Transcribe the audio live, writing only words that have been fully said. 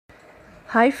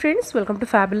Hi friends, welcome to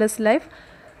fabulous life.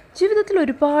 ജീവിതത്തിൽ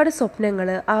ഒരുപാട് സ്വപ്നങ്ങൾ,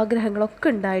 ആഗ്രഹങ്ങളൊക്കെ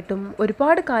ഉണ്ടായിട്ടും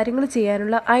ഒരുപാട് കാര്യങ്ങൾ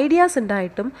ചെയ്യാനുള്ള ഐഡിയാസ്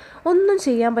ഉണ്ടായിട്ടും ഒന്നും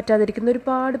ചെയ്യാൻ പറ്റാതിരിക്കുന്ന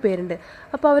ഒരുപാട് പേരുണ്ട്.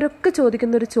 അപ്പോൾ അവരൊക്കെ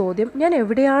ചോദിക്കുന്ന ഒരു ചോദ്യം, ഞാൻ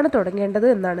എവിടെയാണ് തുടങ്ങേണ്ടത്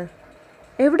എന്നാണ്.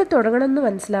 എവിടെ തുടങ്ങണമെന്ന്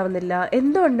മനസ്സിലാവുന്നില്ല,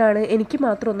 എന്തുകൊണ്ടാണ് എനിക്ക്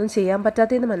മാത്രം ഒന്നും ചെയ്യാൻ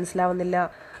പറ്റാത്തതെന്ന് മനസ്സിലാവുന്നില്ല.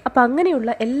 അപ്പോൾ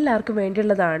അങ്ങനെയുള്ള എല്ലാവർക്കും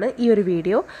വേണ്ടിയുള്ളതാണ് ഈ ഒരു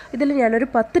വീഡിയോ. ഇതിൽ ഞാനൊരു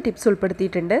 10 ടിപ്സ്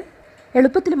ഉൾപ്പെടുത്തിയിട്ടുണ്ട്.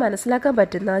 എളുപ്പത്തിൽ മനസ്സിലാക്കാൻ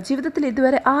പറ്റുന്ന, ജീവിതത്തിൽ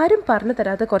ഇതുവരെ ആരും പറഞ്ഞു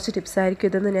തരാത്ത കുറച്ച് ടിപ്സ് ആയിരിക്കും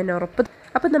ഇതെന്ന് ഞാൻ ഉറപ്പ്.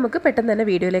 അപ്പം നമുക്ക് പെട്ടെന്ന് തന്നെ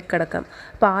വീഡിയോയിലേക്ക് കിടക്കാം.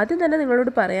 അപ്പോൾ ആദ്യം തന്നെ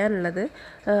നിങ്ങളോട് പറയാനുള്ളത്,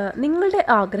 നിങ്ങളുടെ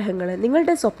ആഗ്രഹങ്ങൾ,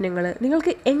 നിങ്ങളുടെ സ്വപ്നങ്ങൾ,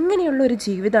 നിങ്ങൾക്ക് എങ്ങനെയുള്ള ഒരു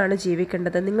ജീവിതമാണ്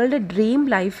ജീവിക്കേണ്ടത്, നിങ്ങളുടെ ഡ്രീം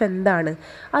ലൈഫ് എന്താണ്,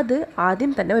 അത്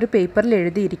ആദ്യം തന്നെ ഒരു പേപ്പറിൽ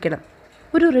എഴുതിയിരിക്കണം.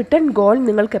 ഒരു റിട്ടേൺ ഗോൾ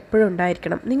നിങ്ങൾക്ക് എപ്പോഴും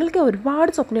ഉണ്ടായിരിക്കണം. നിങ്ങൾക്ക്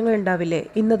ഒരുപാട് സ്വപ്നങ്ങൾ ഉണ്ടാവില്ലേ,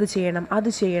 ഇന്നത് ചെയ്യണം, അത്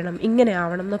ചെയ്യണം, ഇങ്ങനെ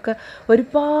ആവണം എന്നൊക്കെ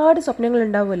ഒരുപാട് സ്വപ്നങ്ങൾ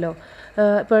ഉണ്ടാവുമല്ലോ.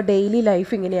 ഇപ്പോൾ ഡെയിലി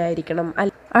ലൈഫ് ഇങ്ങനെ ആയിരിക്കണം,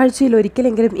 ആഴ്ചയിൽ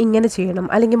ഒരിക്കലെങ്കിലും ഇങ്ങനെ ചെയ്യണം,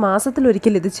 അല്ലെങ്കിൽ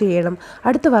മാസത്തിലൊരിക്കൽ ഇത് ചെയ്യണം,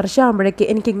 അടുത്ത വർഷമാകുമ്പോഴേക്ക്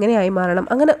എനിക്ക് ഇങ്ങനെ ആയി മാറണം.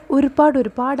 അങ്ങനെ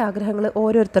ഒരുപാട് ആഗ്രഹങ്ങൾ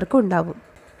ഓരോരുത്തർക്കും ഉണ്ടാവും.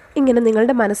 ഇങ്ങനെ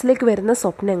നിങ്ങളുടെ മനസ്സിലേക്ക് വരുന്ന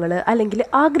സ്വപ്നങ്ങൾ അല്ലെങ്കിൽ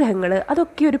ആഗ്രഹങ്ങൾ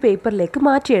അതൊക്കെ ഒരു പേപ്പറിലേക്ക്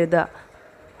മാറ്റി എഴുതുക.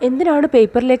 എന്തിനാണ്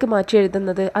പേപ്പറിലേക്ക് മാറ്റി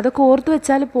എഴുതുന്നത്? അതൊക്കെ ഓർത്ത്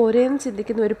വെച്ചാൽ പോരേന്ന്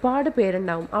ചിന്തിക്കുന്ന ഒരുപാട്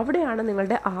പേരുണ്ടാവും. അവിടെയാണ്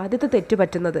നിങ്ങളുടെ ആദ്യത്തെ തെറ്റ്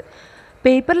പറ്റുന്നത്.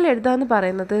 പേപ്പറിൽ എഴുതാമെന്ന്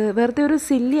പറയുന്നത് വെറുതെ ഒരു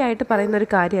സില്ലി ആയിട്ട് പറയുന്ന ഒരു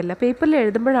കാര്യമല്ല. പേപ്പറിൽ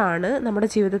എഴുതുമ്പോഴാണ് നമ്മുടെ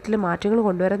ജീവിതത്തിൽ മാറ്റങ്ങൾ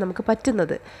കൊണ്ടുവരാൻ നമുക്ക്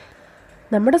പറ്റുന്നത്.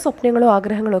 നമ്മുടെ സ്വപ്നങ്ങളോ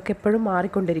ആഗ്രഹങ്ങളോ ഒക്കെ എപ്പോഴും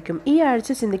മാറിക്കൊണ്ടിരിക്കും. ഈ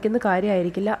ആഴ്ച ചിന്തിക്കുന്ന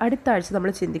കാര്യമായിരിക്കില്ല അടുത്ത ആഴ്ച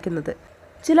നമ്മൾ ചിന്തിക്കുന്നത്.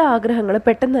 ചില ആഗ്രഹങ്ങൾ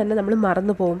പെട്ടെന്ന് തന്നെ നമ്മൾ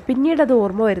മറന്നു പോകും. പിന്നീട് അത്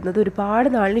ഓർമ്മ വരുന്നത് ഒരുപാട്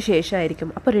നാളിന് ശേഷമായിരിക്കും.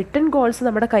 അപ്പോൾ റിട്ടേൺ ഗോൾസ്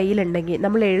നമ്മുടെ കയ്യിലുണ്ടെങ്കിൽ,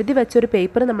 നമ്മൾ എഴുതി വെച്ചൊരു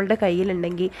പേപ്പർ നമ്മളുടെ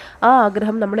കയ്യിലുണ്ടെങ്കിൽ, ആ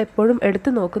ആഗ്രഹം നമ്മൾ എപ്പോഴും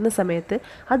എടുത്തു നോക്കുന്ന സമയത്ത്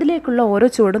അതിലേക്കുള്ള ഓരോ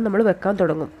ചുവടും നമ്മൾ വെക്കാൻ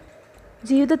തുടങ്ങും.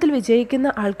 ജീവിതത്തിൽ വിജയിക്കുന്ന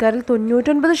ആൾക്കാരിൽ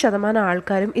 99%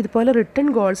 ആൾക്കാരും ഇതുപോലെ റിട്ടേൺ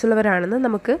ഗോൾസ് ഉള്ളവരാണെന്ന്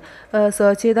നമുക്ക്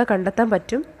സെർച്ച് ചെയ്താൽ കണ്ടെത്താൻ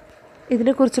പറ്റും.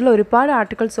 ഇതിനെക്കുറിച്ചുള്ള ഒരുപാട്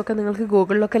ആർട്ടിക്കിൾസൊക്കെ നിങ്ങൾക്ക്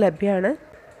ഗൂഗിളിലൊക്കെ ലഭ്യമാണ്.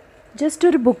 ജസ്റ്റ്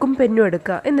ഒരു ബുക്കും പെന്നും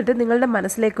എടുക്കുക. എന്നിട്ട് നിങ്ങളുടെ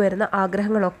മനസ്സിലേക്ക് വരുന്ന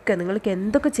ആഗ്രഹങ്ങളൊക്കെ, നിങ്ങൾക്ക്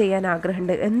എന്തൊക്കെ ചെയ്യാൻ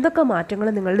ആഗ്രഹമുണ്ട്, എന്തൊക്കെ മാറ്റങ്ങൾ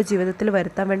നിങ്ങളുടെ ജീവിതത്തിൽ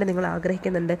വരുത്താൻ വേണ്ടി നിങ്ങൾ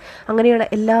ആഗ്രഹിക്കുന്നുണ്ട്, അങ്ങനെയുള്ള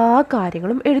എല്ലാ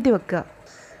കാര്യങ്ങളും എഴുതി വെക്കുക.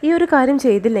 ഈ ഒരു കാര്യം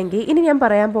ചെയ്തില്ലെങ്കിൽ ഇനി ഞാൻ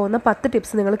പറയാൻ പോകുന്ന 10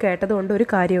 ടിപ്സ് നിങ്ങൾ കേട്ടതുകൊണ്ട് ഒരു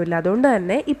കാര്യമില്ല. അതുകൊണ്ട്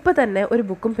തന്നെ ഇപ്പോൾ തന്നെ ഒരു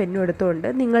ബുക്കും പെന്നും എടുത്തുകൊണ്ട്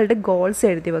നിങ്ങളുടെ ഗോൾസ്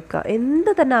എഴുതി വെക്കുക.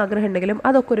 എന്ത് തന്നെ ആഗ്രഹം ഉണ്ടെങ്കിലും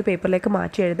അതൊക്കെ ഒരു പേപ്പറിലേക്ക്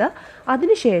മാറ്റി എഴുതുക.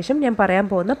 അതിനുശേഷം ഞാൻ പറയാൻ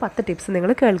പോകുന്ന 10 ടിപ്സ്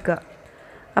നിങ്ങൾ കേൾക്കുക.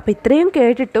 അപ്പോൾ ഇത്രയും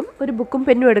കേട്ടിട്ടും ഒരു ബുക്കും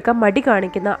പെന്നും എടുക്കാൻ മടി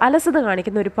കാണിക്കുന്ന, അലസത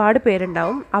കാണിക്കുന്ന ഒരുപാട്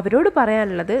പേരുണ്ടാവും. അവരോട്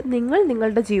പറയാനുള്ളത്, നിങ്ങൾ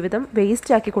നിങ്ങളുടെ ജീവിതം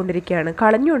വേസ്റ്റ് ആക്കിക്കൊണ്ടിരിക്കുകയാണ്,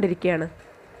 കളഞ്ഞുകൊണ്ടിരിക്കുകയാണ്.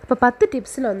 അപ്പോൾ 10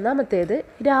 ടിപ്സിൽ ഒന്നാമത്തേത്,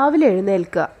 രാവിലെ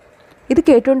എഴുന്നേൽക്കുക. ഇത്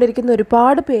കേട്ടുകൊണ്ടിരിക്കുന്ന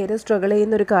ഒരുപാട് പേര് സ്ട്രഗിൾ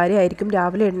ചെയ്യുന്ന ഒരു കാര്യമായിരിക്കും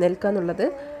രാവിലെ എഴുന്നേൽക്കുക എന്നുള്ളത്.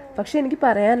 പക്ഷേ എനിക്ക്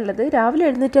പറയാനുള്ളത്, രാവിലെ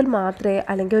എഴുന്നേറ്റാൽ മാത്രമേ,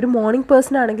 അല്ലെങ്കിൽ ഒരു മോർണിംഗ്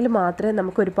പേഴ്സൺ ആണെങ്കിൽ മാത്രമേ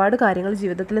നമുക്ക് ഒരുപാട് കാര്യങ്ങൾ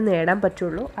ജീവിതത്തിൽ നേടാൻ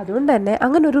പറ്റുള്ളൂ. അതുകൊണ്ട് തന്നെ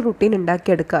അങ്ങനെ ഒരു റുട്ടീൻ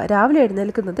ഉണ്ടാക്കിയെടുക്കുക. രാവിലെ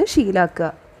എഴുന്നേൽക്കുന്നത് ശീലമാക്കുക.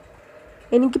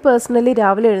 എനിക്ക് പേഴ്സണലി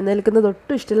രാവിലെ എഴുന്നേൽക്കുന്നത്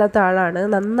ഒട്ടും ഇഷ്ടമില്ലാത്ത ആളാണ്.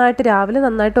 രാവിലെ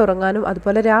നന്നായിട്ട് ഉറങ്ങാനും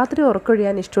അതുപോലെ രാത്രി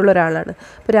ഉറക്കൊഴിയാൻ ഇഷ്ടമുള്ള ഒരാളാണ്.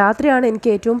 അപ്പോൾ രാത്രിയാണ് എനിക്ക്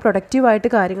ഏറ്റവും പ്രൊഡക്റ്റീവായിട്ട്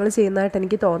കാര്യങ്ങൾ ചെയ്യുന്നതായിട്ട്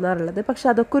എനിക്ക് തോന്നാറുള്ളത്. പക്ഷെ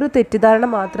അതൊക്കെ ഒരു തെറ്റിദ്ധാരണ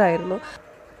മാത്രമായിരുന്നു.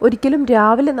 ഒരിക്കലും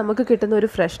രാവിലെ നമുക്ക് കിട്ടുന്ന ഒരു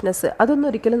ഫ്രഷ്നെസ്, അതൊന്നും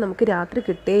ഒരിക്കലും നമുക്ക് രാത്രി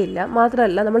കിട്ടുകയില്ല.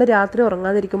 മാത്രമല്ല, നമ്മൾ രാത്രി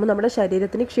ഉറങ്ങാതിരിക്കുമ്പോൾ നമ്മുടെ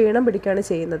ശരീരത്തിന് ക്ഷീണം പിടിക്കുകയാണ്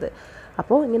ചെയ്യുന്നത്.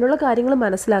 അപ്പോൾ ഇങ്ങനെയുള്ള കാര്യങ്ങൾ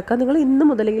മനസ്സിലാക്കാൻ നിങ്ങൾ ഇന്ന്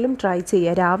മുതലെങ്കിലും ട്രൈ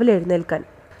ചെയ്യുക രാവിലെ എഴുന്നേൽക്കാൻ.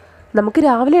 നമുക്ക്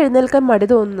രാവിലെ എഴുന്നേൽക്കാൻ മടി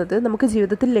തോന്നുന്നത് നമുക്ക്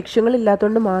ജീവിതത്തിൽ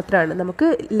ലക്ഷ്യങ്ങളില്ലാത്തതുകൊണ്ട് മാത്രമാണ്. നമുക്ക്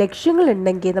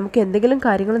ലക്ഷ്യങ്ങളുണ്ടെങ്കിൽ, നമുക്ക് എന്തെങ്കിലും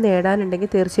കാര്യങ്ങൾ നേടാനുണ്ടെങ്കിൽ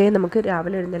തീർച്ചയായും നമുക്ക്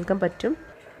രാവിലെ എഴുന്നേൽക്കാൻ പറ്റും.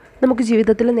 നമുക്ക്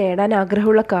ജീവിതത്തിൽ നേടാൻ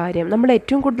ആഗ്രഹമുള്ള കാര്യം, നമ്മൾ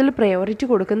ഏറ്റവും കൂടുതൽ പ്രയോറിറ്റി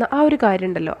കൊടുക്കുന്ന ആ ഒരു കാര്യം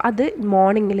ഉണ്ടല്ലോ, അത്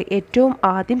മോർണിംഗിൽ ഏറ്റവും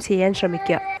ആദ്യം ചെയ്യാൻ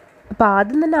ശ്രമിക്കുക. അപ്പോൾ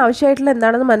ആദ്യം തന്നെ ആവശ്യമായിട്ടുള്ള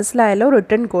എന്താണെന്ന് മനസ്സിലായല്ലോ,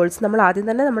 റിട്ടേൺ ഗോൾസ്. നമ്മൾ ആദ്യം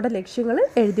തന്നെ നമ്മുടെ ലക്ഷ്യങ്ങൾ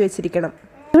എഴുതി വെച്ചിരിക്കണം.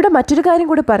 ഇവിടെ മറ്റൊരു കാര്യം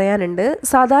കൂടി പറയാനുണ്ട്.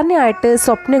 സാധാരണയായിട്ട്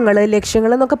സ്വപ്നങ്ങൾ,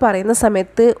 ലക്ഷ്യങ്ങൾ എന്നൊക്കെ പറയുന്ന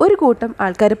സമയത്ത് ഒരു കൂട്ടം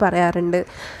ആൾക്കാർ പറയാറുണ്ട്,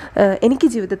 എനിക്ക്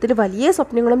ജീവിതത്തിൽ വലിയ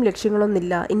സ്വപ്നങ്ങളും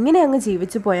ലക്ഷ്യങ്ങളൊന്നുമില്ല, ഇങ്ങനെ അങ്ങ്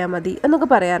ജീവിച്ചു പോയാൽ മതി എന്നൊക്കെ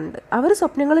പറയാറുണ്ട്. അവർ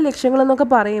സ്വപ്നങ്ങൾ, ലക്ഷ്യങ്ങളെന്നൊക്കെ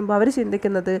പറയുമ്പോൾ അവർ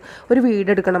ചിന്തിക്കുന്നത് ഒരു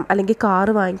വീടെടുക്കണം, അല്ലെങ്കിൽ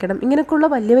കാറ് വാങ്ങിക്കണം, ഇങ്ങനെയൊക്കെയുള്ള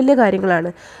വലിയ വലിയ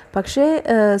കാര്യങ്ങളാണ്. പക്ഷേ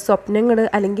സ്വപ്നങ്ങൾ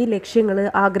അല്ലെങ്കിൽ ലക്ഷ്യങ്ങൾ,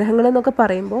 ആഗ്രഹങ്ങൾ എന്നൊക്കെ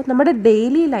പറയുമ്പോൾ നമ്മുടെ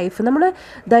ഡെയിലി ലൈഫ്, നമ്മുടെ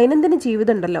ദൈനംദിന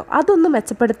ജീവിതം ഉണ്ടല്ലോ, അതൊന്ന്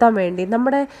മെച്ചപ്പെടുത്താൻ വേണ്ടി,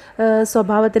 നമ്മുടെ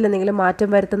സ്വഭാവത്തിൽ എന്തെങ്കിലും മാറ്റം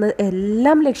വരുത്തുന്നത്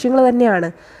എല്ലാം ലക്ഷ്യങ്ങൾ തന്നെയാണ്.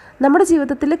 നമ്മുടെ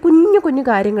ജീവിതത്തിലെ കുഞ്ഞു കുഞ്ഞു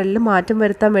കാര്യങ്ങളിൽ മാറ്റം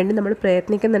വരുത്താൻ വേണ്ടി നമ്മൾ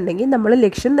പ്രയത്നിക്കുന്നുണ്ടെങ്കിൽ നമ്മൾ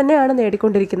ലക്ഷ്യം തന്നെയാണ്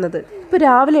നേടിക്കൊണ്ടിരിക്കുന്നത്. ഇപ്പോൾ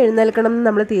രാവിലെ എഴുന്നേൽക്കണം എന്ന്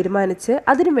നമ്മൾ തീരുമാനിച്ച്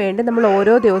അതിനു വേണ്ടി നമ്മൾ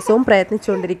ഓരോ ദിവസവും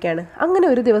പ്രയത്നിച്ചുകൊണ്ടിരിക്കുകയാണ്. അങ്ങനെ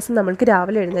ഒരു ദിവസം നമ്മൾക്ക്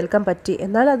രാവിലെ എഴുന്നേൽക്കാൻ പറ്റി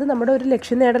എന്നാൽ അത് നമ്മുടെ ഒരു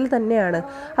ലക്ഷ്യം നേടൽ തന്നെയാണ്.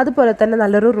 അതുപോലെ തന്നെ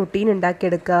നല്ലൊരു റുട്ടീൻ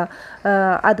ഉണ്ടാക്കിയെടുക്കുക.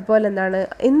 അതുപോലെ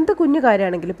എന്ത് കുഞ്ഞു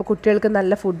കാര്യമാണെങ്കിലും, ഇപ്പോൾ കുട്ടികൾക്ക്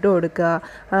നല്ല ഫുഡ് കൊടുക്കുക,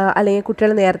 അല്ലെങ്കിൽ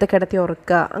കുട്ടികളെ നേരത്തെ കിടത്തി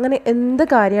ഉറക്കുക, അങ്ങനെ എന്ത്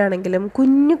കാര്യമാണെങ്കിലും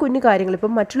കുഞ്ഞു കുഞ്ഞു കാര്യങ്ങൾ,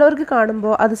 ഇപ്പം മറ്റുള്ളവർക്ക്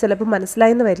കാണുമ്പോൾ അത് ചിലപ്പോൾ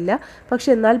മനസ്സിലായെന്ന് വരില്ല. അറിയില്ല. പക്ഷെ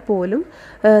എന്നാൽ പോലും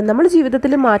നമ്മൾ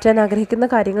ജീവിതത്തിൽ മാറ്റാൻ ആഗ്രഹിക്കുന്ന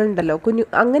കാര്യങ്ങളുണ്ടല്ലോ,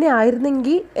 അങ്ങനെ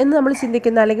ആയിരുന്നെങ്കിൽ എന്ന് നമ്മൾ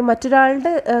ചിന്തിക്കുന്ന, അല്ലെങ്കിൽ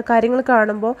മറ്റൊരാളുടെ കാര്യങ്ങൾ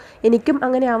കാണുമ്പോൾ എനിക്കും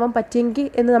അങ്ങനെ ആവാൻ പറ്റിയെങ്കിൽ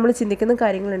എന്ന് നമ്മൾ ചിന്തിക്കുന്ന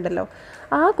കാര്യങ്ങളുണ്ടല്ലോ,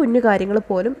 ആ കുഞ്ഞു കാര്യങ്ങൾ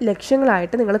പോലും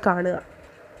ലക്ഷ്യങ്ങളായിട്ട് നിങ്ങൾ കാണുക.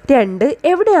 2,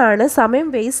 എവിടെയാണ് സമയം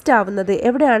വേസ്റ്റ് ആവുന്നത്,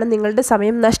 എവിടെയാണ് നിങ്ങളുടെ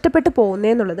സമയം നഷ്ടപ്പെട്ടു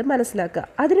പോകുന്നതെന്നുള്ളത് മനസ്സിലാക്കുക.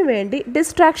 അതിനുവേണ്ടി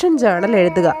ഡിസ്ട്രാക്ഷൻ ജേർണൽ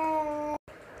എഴുതുക.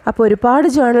 അപ്പോൾ ഒരുപാട്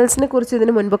ജേർണൽസിനെ കുറിച്ച്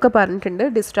ഇതിന് മുൻപൊക്കെ പറഞ്ഞിട്ടുണ്ട്.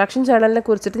 ഡിസ്ട്രാക്ഷൻ ജേർണലിനെ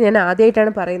കുറിച്ചിട്ട് ഞാൻ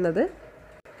ആദ്യമായിട്ടാണ് പറയുന്നത്.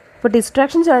 അപ്പോൾ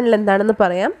ഡിസ്ട്രാക്ഷൻ ജേർണൽ എന്താണെന്ന്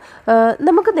പറയാം.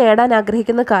 നമുക്ക് നേടാൻ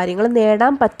ആഗ്രഹിക്കുന്ന കാര്യങ്ങൾ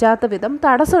നേടാൻ പറ്റാത്ത വിധം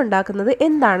തടസ്സം ഉണ്ടാക്കുന്നത്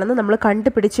എന്താണെന്ന് നമ്മൾ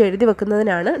കണ്ടുപിടിച്ച് എഴുതി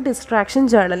വെക്കുന്നതിനാണ് ഡിസ്ട്രാക്ഷൻ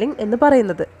ജേർണലിംഗ് എന്ന്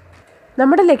പറയുന്നത്.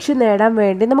 നമ്മുടെ ലക്ഷ്യം നേടാൻ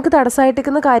വേണ്ടി നമുക്ക്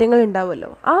തടസ്സമായിട്ടിരിക്കുന്ന കാര്യങ്ങൾ ഉണ്ടാവുമല്ലോ,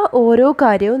 ആ ഓരോ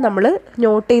കാര്യവും നമ്മൾ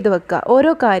നോട്ട് ചെയ്ത് വെക്കുക.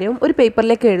 ഓരോ കാര്യവും ഒരു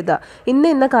പേപ്പറിലേക്ക് എഴുതുക.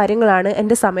 ഇന്ന കാര്യങ്ങളാണ്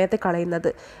എൻ്റെ സമയത്തെ കളയുന്നത്,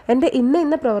 എൻ്റെ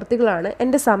ഇന്ന പ്രവൃത്തികളാണ്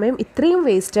എൻ്റെ സമയം ഇത്രയും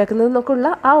വേസ്റ്റ് ആക്കുന്നത് എന്നൊക്കെയുള്ള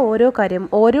ആ ഓരോ കാര്യം,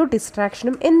 ഓരോ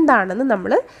ഡിസ്ട്രാക്ഷനും എന്താണെന്ന്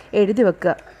നമ്മൾ എഴുതി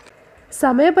വെക്കുക.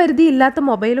 സമയപരിധി ഇല്ലാത്ത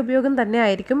മൊബൈൽ ഉപയോഗം തന്നെ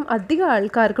ആയിരിക്കും അധികം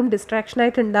ആൾക്കാർക്കും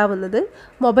ഡിസ്ട്രാക്ഷനായിട്ട് ഉണ്ടാവുന്നത്.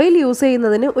 മൊബൈൽ യൂസ്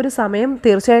ചെയ്യുന്നതിന് ഒരു സമയം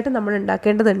തീർച്ചയായിട്ടും നമ്മൾ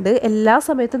ഉണ്ടാക്കേണ്ടതുണ്ട്. എല്ലാ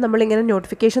സമയത്തും നമ്മളിങ്ങനെ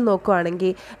നോട്ടിഫിക്കേഷൻ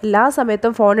നോക്കുകയാണെങ്കിൽ, എല്ലാ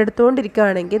സമയത്തും ഫോൺ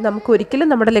എടുത്തുകൊണ്ടിരിക്കുകയാണെങ്കിൽ നമുക്ക് ഒരിക്കലും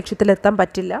നമ്മുടെ ലക്ഷ്യത്തിലെത്താൻ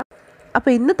പറ്റില്ല.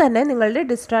 അപ്പോൾ ഇന്ന് തന്നെ നിങ്ങളുടെ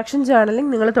ഡിസ്ട്രാക്ഷൻ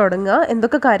ജേർണലിംഗ് നിങ്ങൾ തുടങ്ങുക.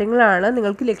 എന്തൊക്കെ കാര്യങ്ങളാണ്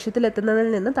നിങ്ങൾക്ക് ലക്ഷ്യത്തിലെത്തുന്നതിൽ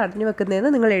നിന്ന് തടഞ്ഞു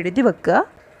വെക്കുന്നതെന്ന് നിങ്ങൾ എഴുതി വെക്കുക.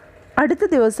 അടുത്ത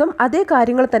ദിവസം അതേ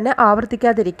കാര്യങ്ങൾ തന്നെ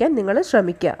ആവർത്തിക്കാതിരിക്കാൻ നിങ്ങൾ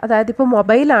ശ്രമിക്കുക. അതായത് ഇപ്പോൾ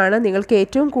മൊബൈലാണ് നിങ്ങൾക്ക്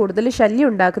ഏറ്റവും കൂടുതൽ ശല്യം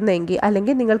ഉണ്ടാക്കുന്നതെങ്കിൽ,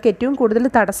 അല്ലെങ്കിൽ നിങ്ങൾക്ക് ഏറ്റവും കൂടുതൽ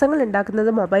തടസ്സങ്ങൾ ഉണ്ടാക്കുന്നത്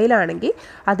മൊബൈലാണെങ്കിൽ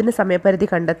അതിന് സമയപരിധി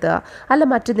കണ്ടെത്തുക. അല്ല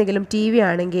മറ്റെന്തെങ്കിലും TV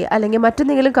ആണെങ്കിൽ, അല്ലെങ്കിൽ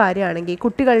മറ്റെന്തെങ്കിലും കാര്യമാണെങ്കിൽ,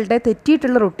 കുട്ടികളുടെ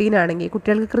തെറ്റിയിട്ടുള്ള റുട്ടീനാണെങ്കിൽ,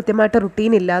 കുട്ടികൾക്ക് കൃത്യമായിട്ട്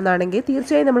റുട്ടീൻ ഇല്ല എന്നാണെങ്കിൽ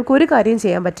തീർച്ചയായും നമ്മൾക്ക് ഒരു കാര്യം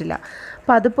ചെയ്യാൻ പറ്റില്ല.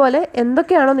 അപ്പോൾ അതുപോലെ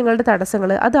എന്തൊക്കെയാണോ നിങ്ങളുടെ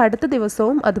തടസ്സങ്ങൾ അത് അടുത്ത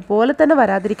ദിവസവും അതുപോലെ തന്നെ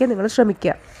വരാതിരിക്കാൻ നിങ്ങൾ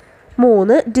ശ്രമിക്കുക.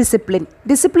 3,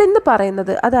 ഡിസിപ്ലിൻ എന്ന്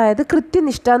പറയുന്നത്, അതായത്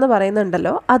കൃത്യനിഷ്ഠ എന്ന്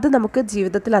പറയുന്നുണ്ടല്ലോ, അത് നമുക്ക്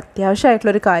ജീവിതത്തിൽ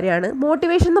അത്യാവശ്യമായിട്ടുള്ളൊരു കാര്യമാണ്.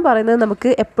 മോട്ടിവേഷൻ എന്ന് പറയുന്നത് നമുക്ക്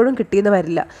എപ്പോഴും കിട്ടിയെന്ന്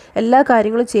വരില്ല. എല്ലാ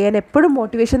കാര്യങ്ങളും ചെയ്യാൻ എപ്പോഴും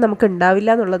മോട്ടിവേഷൻ നമുക്ക്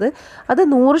ഉണ്ടാവില്ല എന്നുള്ളത് അത്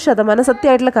 100%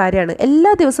 സത്യമായിട്ടുള്ള കാര്യമാണ്.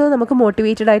 എല്ലാ ദിവസവും നമുക്ക്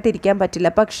മോട്ടിവേറ്റഡ് ആയിട്ട് ഇരിക്കാൻ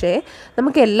പറ്റില്ല. പക്ഷേ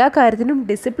നമുക്ക് എല്ലാ കാര്യത്തിനും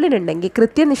ഡിസിപ്ലിൻ ഉണ്ടെങ്കിൽ,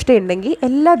 കൃത്യനിഷ്ഠ ഉണ്ടെങ്കിൽ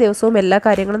എല്ലാ ദിവസവും എല്ലാ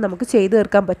കാര്യങ്ങളും നമുക്ക് ചെയ്തു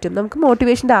തീർക്കാൻ പറ്റും. നമുക്ക്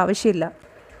മോട്ടിവേഷൻ്റെ ആവശ്യമില്ല.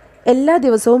 എല്ലാ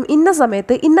ദിവസവും ഇന്ന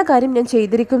സമയത്ത് ഇന്ന കാര്യം ഞാൻ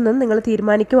ചെയ്തിരിക്കുമെന്ന് നിങ്ങൾ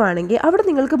തീരുമാനിക്കുകയാണെങ്കിൽ അവിടെ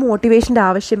നിങ്ങൾക്ക് മോട്ടിവേഷൻ്റെ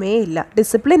ആവശ്യമേ ഇല്ല.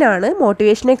 ഡിസിപ്ലിനാണ്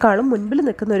മോട്ടിവേഷനേക്കാളും മുൻപിൽ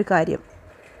നിൽക്കുന്ന ഒരു കാര്യം.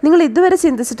 നിങ്ങൾ ഇതുവരെ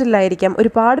ചിന്തിച്ചിട്ടില്ലായിരിക്കാം,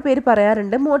 ഒരുപാട് പേര്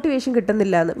പറയാറുണ്ട് മോട്ടിവേഷൻ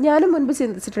കിട്ടുന്നില്ല എന്ന്. ഞാനും മുൻപ്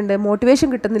ചിന്തിച്ചിട്ടുണ്ട്,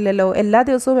 മോട്ടിവേഷൻ കിട്ടുന്നില്ലല്ലോ, എല്ലാ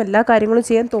ദിവസവും എല്ലാ കാര്യങ്ങളും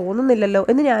ചെയ്യാൻ തോന്നുന്നില്ലല്ലോ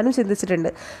എന്ന് ഞാനും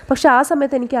ചിന്തിച്ചിട്ടുണ്ട്. പക്ഷെ ആ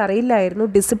സമയത്ത് എനിക്ക് അറിയില്ലായിരുന്നു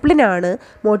ഡിസിപ്ലിനാണ്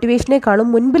മോട്ടിവേഷനേക്കാളും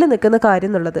മുൻപിൽ നിൽക്കുന്ന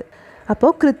കാര്യം എന്നുള്ളത്.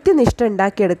 അപ്പോൾ കൃത്യനിഷ്ഠ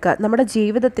ഉണ്ടാക്കിയെടുക്കുക. നമ്മുടെ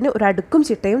ജീവിതത്തിന് ഒരു അടുക്കും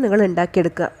ചിട്ടയും നിങ്ങൾ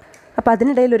ഉണ്ടാക്കിയെടുക്കുക. അപ്പോൾ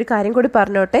അതിനിടയിൽ ഒരു കാര്യം കൂടി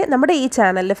പറഞ്ഞോട്ടെ. നമ്മുടെ ഈ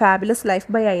ചാനലിൽ ഫാബുലസ് ലൈഫ്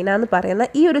ബൈ ഐന എന്ന് പറയുന്ന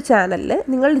ഈ ഒരു ചാനലിൽ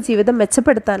നിങ്ങളുടെ ജീവിതം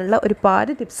മെച്ചപ്പെടുത്താനുള്ള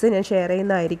ഒരുപാട് ടിപ്സ് ഞാൻ ഷെയർ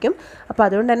ചെയ്യുന്നതായിരിക്കും. അപ്പോൾ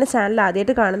അതുകൊണ്ട് തന്നെ ചാനൽ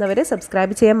ആദ്യമായിട്ട് കാണുന്നവരെ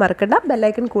സബ്സ്ക്രൈബ് ചെയ്യാൻ മറക്കണ്ട,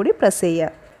 ബെല്ലൈക്കൺ കൂടി പ്രസ്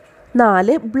ചെയ്യുക.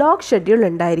 4, ബ്ലോക്ക് ഷെഡ്യൂൾ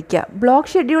ഉണ്ടായിരിക്കുക. ബ്ലോക്ക്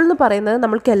ഷെഡ്യൂൾ എന്ന് പറയുന്നത്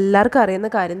നമ്മൾക്ക് എല്ലാവർക്കും അറിയുന്ന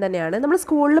കാര്യം തന്നെയാണ്. നമ്മൾ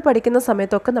സ്കൂളിൽ പഠിക്കുന്ന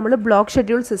സമയത്തൊക്കെ നമ്മൾ ബ്ലോക്ക്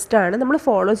ഷെഡ്യൂൾ സിസ്റ്റമാണ് നമ്മൾ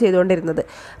ഫോളോ ചെയ്തുകൊണ്ടിരുന്നത്.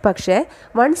 പക്ഷേ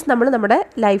വൺസ് നമ്മൾ നമ്മുടെ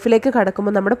ലൈഫിലേക്ക്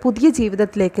കടക്കുമ്പോൾ, നമ്മുടെ പുതിയ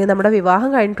ജീവിതത്തിലേക്ക്, നമ്മുടെ വിവാഹം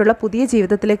കഴിഞ്ഞിട്ടുള്ള പുതിയ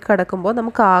ജീവിതത്തിലേക്ക് കടക്കുമ്പോൾ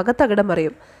നമുക്ക് ആകെ തകിടം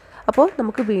മറിയും. അപ്പോൾ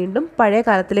നമുക്ക് വീണ്ടും പഴയ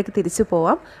കാലത്തിലേക്ക് തിരിച്ചു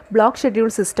പോവാം. ബ്ലോക്ക് ഷെഡ്യൂൾ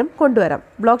സിസ്റ്റം കൊണ്ടുവരാം.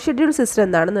 ബ്ലോക്ക് ഷെഡ്യൂൾ സിസ്റ്റം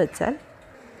എന്താണെന്ന് വെച്ചാൽ,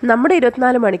 നമ്മുടെ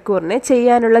 24 മണിക്കൂറിനെ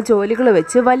ചെയ്യാനുള്ള ജോലികൾ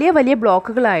വെച്ച് വലിയ വലിയ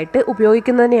ബ്ലോക്കുകളായിട്ട്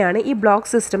ഉപയോഗിക്കുന്നതിനെയാണ് ഈ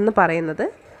ബ്ലോക്ക് സിസ്റ്റം എന്ന് പറയുന്നത്.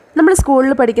 നമ്മൾ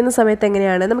സ്കൂളിൽ പഠിക്കുന്ന സമയത്ത്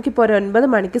എങ്ങനെയാണ്, നമുക്കിപ്പോൾ ഒരു 9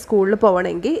 മണിക്ക് സ്കൂളിൽ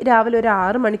പോകണമെങ്കിൽ രാവിലെ ഒരു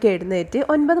 6 മണിക്ക് എഴുന്നേറ്റ്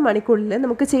 9 മണിക്കുള്ളിൽ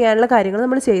നമുക്ക് ചെയ്യാനുള്ള കാര്യങ്ങൾ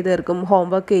നമ്മൾ ചെയ്തു തീർക്കും.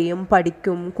 ഹോംവർക്ക് ചെയ്യും,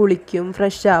 പഠിക്കും, കുളിക്കും,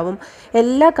 ഫ്രഷ് ആവും,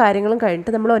 എല്ലാ കാര്യങ്ങളും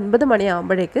കഴിഞ്ഞിട്ട് നമ്മൾ 9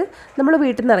 മണിയാകുമ്പോഴേക്ക് നമ്മൾ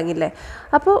വീട്ടിൽ നിന്ന് ഇറങ്ങില്ലേ.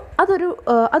 അപ്പോൾ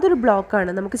അതൊരു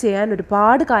ബ്ലോക്കാണ്. നമുക്ക് ചെയ്യാൻ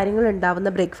ഒരുപാട് കാര്യങ്ങൾ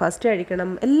ഉണ്ടാവുന്ന, ബ്രേക്ക്ഫാസ്റ്റ്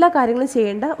കഴിക്കണം, എല്ലാ കാര്യങ്ങളും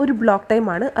ചെയ്യേണ്ട ഒരു ബ്ലോക്ക്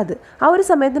ടൈമാണ് അത്. ആ ഒരു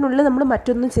സമയത്തിനുള്ളിൽ നമ്മൾ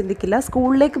മറ്റൊന്നും ചിന്തിക്കില്ല.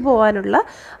 സ്കൂളിലേക്ക് പോകാനുള്ള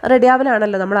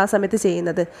റെഡിയാവലാണല്ലോ നമ്മൾ ആ സമയത്ത്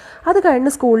ചെയ്യുന്നത്. അത്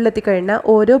കഴിഞ്ഞ് സ്കൂളിലെത്തിക്കഴിഞ്ഞാൽ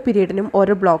ഓരോ പീരീഡിനും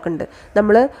ഓരോ ബ്ലോക്ക് ഉണ്ട്.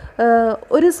 നമ്മൾ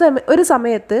ഒരു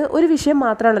സമയത്ത് ഒരു വിഷയം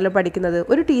മാത്രമാണല്ലോ പഠിക്കുന്നത്.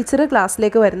 ഒരു ടീച്ചർ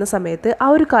ക്ലാസ്സിലേക്ക് വരുന്ന സമയത്ത് ആ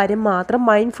ഒരു കാര്യം മാത്രം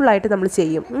മൈൻഡ്ഫുള്ളായിട്ട് നമ്മൾ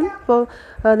ചെയ്യും. ഇപ്പോൾ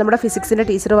നമ്മുടെ ഫിസിക്സിൻ്റെ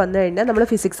ടീച്ചർ വന്നു കഴിഞ്ഞാൽ നമ്മൾ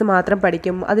ഫിസിക്സ് മാത്രം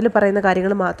പഠിക്കും, അതിൽ പറയുന്ന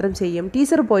കാര്യങ്ങൾ മാത്രം ചെയ്യും.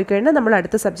 ടീച്ചർ പോയി കഴിഞ്ഞാൽ നമ്മൾ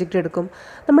അടുത്ത സബ്ജക്റ്റ് എടുക്കും.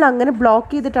 നമ്മൾ അങ്ങനെ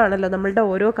ബ്ലോക്ക് ചെയ്തിട്ടാണല്ലോ നമ്മളുടെ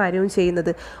ഓരോ കാര്യവും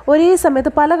ചെയ്യുന്നത്. ഒരേ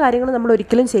സമയത്ത് പല കാര്യങ്ങളും നമ്മൾ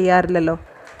ഒരിക്കലും ചെയ്യാറില്ലല്ലോ.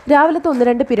 രാവിലത്തെ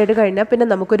 1-2 പീരീഡ് കഴിഞ്ഞാൽ പിന്നെ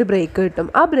നമുക്കൊരു ബ്രേക്ക് കിട്ടും.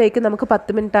 ആ ബ്രേക്ക് നമുക്ക്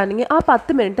 10 മിനിറ്റ് ആണെങ്കിൽ ആ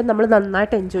 10 മിനിറ്റ് നമ്മൾ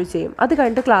നന്നായിട്ട് എൻജോയ് ചെയ്യും. അത്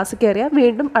കഴിഞ്ഞിട്ട് ക്ലാസ് കയറിയാൽ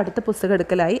വീണ്ടും അടുത്ത പുസ്തകം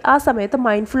എടുക്കലായി. ആ സമയത്ത്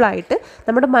മൈൻഡ്ഫുള്ളായിട്ട്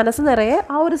നമ്മുടെ മനസ്സ് നിറയെ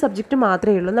ആ ഒരു സബ്ജക്റ്റ്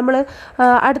മാത്രമേ ഉള്ളൂ. നമ്മൾ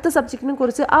അടുത്ത സബ്ജക്റ്റിനെ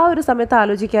കുറിച്ച് ആ ഒരു സമയത്ത്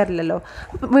ആലോചിക്കാറില്ലല്ലോ.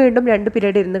 വീണ്ടും 2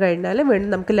 പീരീഡ് ഇരുന്ന് കഴിഞ്ഞാൽ വീണ്ടും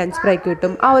നമുക്ക് ലഞ്ച് ബ്രേക്ക്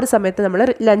കിട്ടും. ആ ഒരു സമയത്ത് നമ്മൾ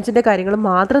ലഞ്ചിൻ്റെ കാര്യങ്ങൾ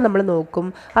മാത്രം നമ്മൾ നോക്കും.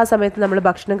 ആ സമയത്ത് നമ്മൾ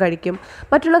ഭക്ഷണം കഴിക്കും.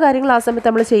 മറ്റുള്ള കാര്യങ്ങൾ ആ സമയത്ത്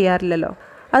നമ്മൾ ചെയ്യാറില്ലല്ലോ.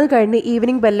 അത് കഴിഞ്ഞ്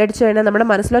ഈവനിങ് ബെല്ലടിച്ച് കഴിഞ്ഞാൽ നമ്മുടെ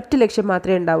മനസ്സിലൊറ്റ ലക്ഷ്യം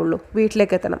മാത്രമേ ഉണ്ടാവുള്ളൂ,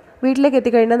 വീട്ടിലേക്ക് എത്തണം. വീട്ടിലേക്ക്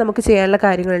എത്തിക്കഴിഞ്ഞാൽ നമുക്ക് ചെയ്യാനുള്ള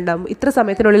കാര്യങ്ങളുണ്ടാവും. ഇത്ര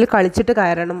സമയത്തിനുള്ളിൽ കളിച്ചിട്ട്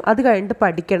കയറണം, അത് കഴിഞ്ഞിട്ട്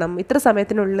പഠിക്കണം, ഇത്ര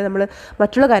സമയത്തിനുള്ളിൽ നമ്മൾ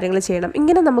മറ്റുള്ള കാര്യങ്ങൾ ചെയ്യണം.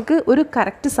 ഇങ്ങനെ നമുക്ക് ഒരു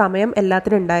കറക്റ്റ് സമയം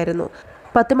എല്ലാത്തിനും ഉണ്ടായിരുന്നു.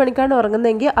 10 മണിക്കാണ്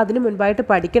ഉറങ്ങുന്നതെങ്കിൽ അതിന് മുൻപായിട്ട്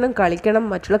പഠിക്കണം, കളിക്കണം,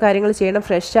 മറ്റുള്ള കാര്യങ്ങൾ ചെയ്യണം,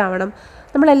 ഫ്രഷ് ആവണം.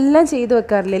 നമ്മളെല്ലാം ചെയ്തു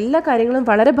വെക്കാറില്ലേ, എല്ലാ കാര്യങ്ങളും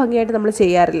വളരെ ഭംഗിയായിട്ട് നമ്മൾ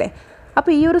ചെയ്യാറില്ലേ.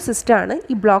 അപ്പോൾ ഈ ഒരു സിസ്റ്റമാണ്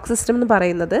ഈ ബ്ലോക്ക് സിസ്റ്റം എന്ന്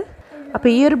പറയുന്നത്. അപ്പോൾ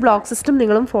ഈ ഒരു ബ്ലോക്ക് സിസ്റ്റം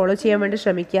നിങ്ങളും ഫോളോ ചെയ്യാൻ വേണ്ടി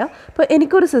ശ്രമിക്കുക. അപ്പോൾ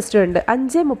എനിക്കൊരു സിസ്റ്റം ഉണ്ട്.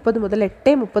 5:30 മുതൽ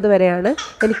 8:30 വരെയാണ്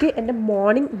എനിക്ക് എൻ്റെ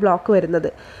മോർണിംഗ് ബ്ലോക്ക് വരുന്നത്.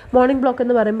 മോർണിംഗ് ബ്ലോക്ക്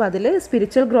എന്ന് പറയുമ്പോൾ അതിൽ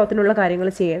സ്പിരിച്വൽ ഗ്രോത്തിനുള്ള കാര്യങ്ങൾ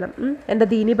ചെയ്യണം. എൻ്റെ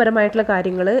ദീനീപരമായിട്ടുള്ള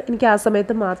കാര്യങ്ങൾ എനിക്ക് ആ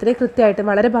സമയത്ത് മാത്രമേ കൃത്യമായിട്ട്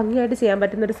വളരെ ഭംഗിയായിട്ട് ചെയ്യാൻ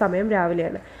പറ്റുന്നൊരു സമയം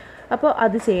രാവിലെയാണ്. അപ്പോൾ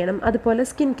അത് ചെയ്യണം. അതുപോലെ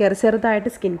സ്കിൻ കെയർ, ചെറുതായിട്ട്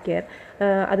സ്കിൻ കെയർ,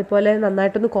 അതുപോലെ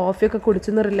നന്നായിട്ടൊന്ന് കോഫിയൊക്കെ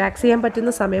കുടിച്ചൊന്ന് റിലാക്സ് ചെയ്യാൻ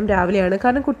പറ്റുന്ന സമയം രാവിലെയാണ്.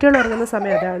 കാരണം കുട്ടികൾ ഉറങ്ങുന്ന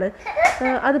സമയം അതാണ്.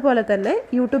 അതുപോലെ തന്നെ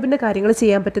യൂട്യൂബിൻ്റെ കാര്യങ്ങൾ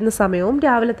ചെയ്യാൻ പറ്റുന്ന സമയവും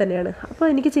രാവിലെ തന്നെയാണ്. അപ്പോൾ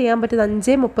എനിക്ക് ചെയ്യാൻ പറ്റുന്ന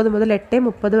 5:30 മുതൽ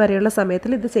 8:30 വരെയുള്ള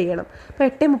സമയത്തിൽ ഇത് ചെയ്യണം. അപ്പോൾ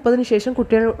 8:30 ശേഷം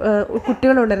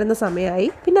കുട്ടികൾ ഉണരുന്ന സമയമായി.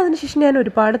 പിന്നെ അതിനുശേഷം ഞാൻ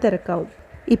ഒരുപാട് തിരക്കാവും.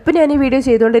 ഇപ്പം ഞാൻ ഈ വീഡിയോ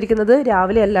ചെയ്തുകൊണ്ടിരിക്കുന്നത്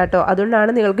രാവിലെ അല്ല കേട്ടോ.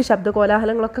 അതുകൊണ്ടാണ് നിങ്ങൾക്ക് ശബ്ദ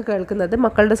കോലാഹലങ്ങളൊക്കെ കേൾക്കുന്നത്,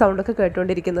 മക്കളുടെ സൗണ്ടൊക്കെ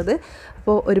കേട്ടുകൊണ്ടിരിക്കുന്നത്.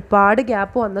 അപ്പോൾ ഒരുപാട്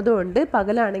ഗ്യാപ്പ് വന്നതുകൊണ്ട്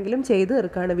പകലാണെങ്കിലും ചെയ്ത്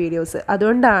തീർക്കുകയാണ് വീഡിയോസ്.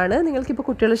 അതുകൊണ്ടാണ് നിങ്ങൾക്കിപ്പോൾ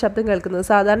കുട്ടികളുടെ ശബ്ദം കേൾക്കുന്നത്.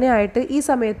 സാധാരണയായിട്ട് ഈ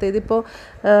സമയത്ത് ഇതിപ്പോൾ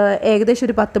ഏകദേശം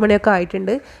ഒരു 10 മണിയൊക്കെ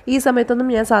ആയിട്ടുണ്ട്. ഈ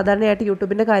സമയത്തൊന്നും ഞാൻ സാധാരണയായിട്ട്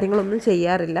യൂട്യൂബിൻ്റെ കാര്യങ്ങളൊന്നും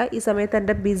ചെയ്യാറില്ല. ഈ സമയത്ത്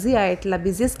എൻ്റെ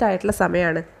ബിസിയസ്റ്റ് ആയിട്ടുള്ള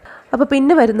സമയമാണ്. അപ്പോൾ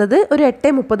പിന്നെ വരുന്നത് ഒരു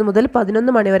 8:30 മുതൽ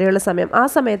 11 മണി വരെയുള്ള സമയം. ആ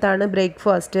സമയത്താണ്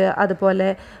ബ്രേക്ക്ഫാസ്റ്റ്, അതുപോലെ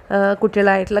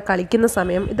കുട്ടികളായിട്ടുള്ള കളിക്കുന്ന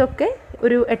സമയം. ഇതൊക്കെ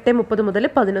ഒരു 8:30 മുതൽ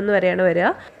 11 വരെയാണ് വരിക.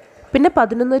 പിന്നെ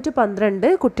 11 to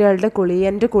 12 കുട്ടികളുടെ കുളി,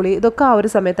 എൻ്റെ കുളി, ഇതൊക്കെ ആ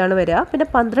ഒരു സമയത്താണ് വരിക. പിന്നെ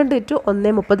 12 to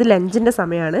 1:30 ലഞ്ചിൻ്റെ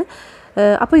സമയമാണ്.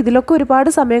 അപ്പോൾ ഇതിലൊക്കെ ഒരുപാട്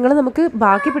സമയങ്ങൾ നമുക്ക്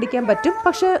ബാക്കി പിടിക്കാൻ പറ്റും.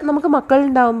 പക്ഷേ നമുക്ക്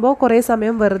മക്കളുണ്ടാകുമ്പോൾ കുറേ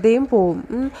സമയം വെറുതെയും പോവും.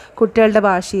 കുട്ടികളുടെ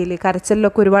വാശിയിൽ,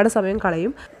 കരച്ചിലൊക്കെ ഒരുപാട് സമയം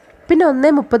കളയും. പിന്നെ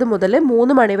 1:30 മുതൽ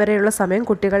 3 മണി വരെയുള്ള സമയം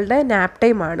കുട്ടികളുടെ നാപ്പ്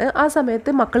ടൈമാണ്. ആ സമയത്ത്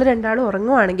മക്കൾ രണ്ടാളും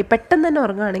ഉറങ്ങുവാണെങ്കിൽ, പെട്ടെന്ന് തന്നെ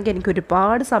ഉറങ്ങുകയാണെങ്കിൽ എനിക്ക്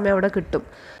ഒരുപാട് സമയം അവിടെ കിട്ടും.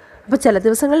 അപ്പോൾ ചില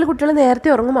ദിവസങ്ങളിൽ കുട്ടികൾ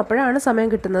നേരത്തെ ഉറങ്ങും, അപ്പോഴാണ് സമയം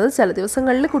കിട്ടുന്നത്. ചില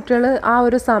ദിവസങ്ങളിൽ കുട്ടികൾ ആ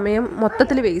ഒരു സമയം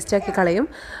മൊത്തത്തിൽ വേസ്റ്റാക്കി കളയും.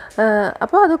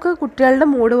 അപ്പോൾ അതൊക്കെ കുട്ടികളുടെ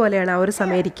മൂഡ് പോലെയാണ് ആ ഒരു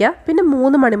സമയം ഇരിക്കുക. പിന്നെ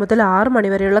 3 മണി മുതൽ 6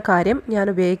 മണി വരെയുള്ള കാര്യം ഞാൻ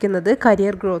ഉപയോഗിക്കുന്നത്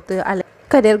കരിയർ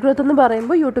ഗ്രോത്ത് എന്ന്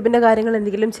പറയുമ്പോൾ യൂട്യൂബിൻ്റെ കാര്യങ്ങൾ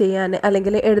എന്തെങ്കിലും ചെയ്യാൻ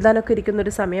അല്ലെങ്കിൽ എഴുതാനൊക്കെ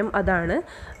ഇരിക്കുന്നൊരു സമയം അതാണ്.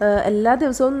 എല്ലാ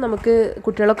ദിവസവും നമുക്ക്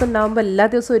കുട്ടികളൊക്കെ ഉണ്ടാകുമ്പോൾ എല്ലാ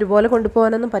ദിവസവും ഒരുപോലെ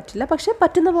കൊണ്ടുപോകാനൊന്നും പറ്റില്ല. പക്ഷേ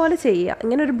പറ്റുന്ന പോലെ ചെയ്യുക.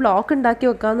 ഇങ്ങനെ ഒരു ബ്ലോക്ക് ഉണ്ടാക്കി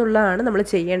വെക്കുക എന്നുള്ളതാണ് നമ്മൾ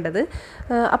ചെയ്യേണ്ടത്.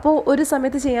 അപ്പോൾ ഒരു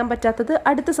സമയത്ത് ചെയ്യാൻ പറ്റാത്തത്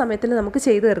അടുത്ത സമയത്തിൽ നമുക്ക്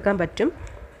ചെയ്തു തീർക്കാൻ പറ്റും.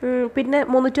 പിന്നെ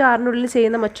 3 to 6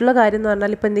 ചെയ്യുന്ന മറ്റുള്ള കാര്യം എന്ന്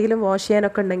പറഞ്ഞാൽ ഇപ്പോൾ എന്തെങ്കിലും വാഷ്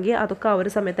ചെയ്യാനൊക്കെ ഉണ്ടെങ്കിൽ അതൊക്കെ ആ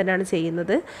ഒരു സമയത്ത് തന്നെയാണ്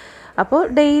ചെയ്യുന്നത്. അപ്പോൾ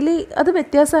ഡെയിലി അത്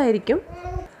വ്യത്യാസമായിരിക്കും.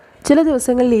 ചില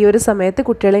ദിവസങ്ങളിൽ ഈ ഒരു സമയത്ത്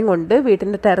കുട്ടികളെയും കൊണ്ട്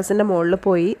വീട്ടിൻ്റെ ടെറസിൻ്റെ മുകളിൽ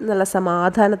പോയി നല്ല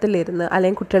സമാധാനത്തിലിരുന്ന്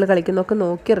അല്ലെങ്കിൽ കുട്ടികൾ കളിക്കുന്നതൊക്കെ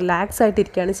നോക്കി റിലാക്സ്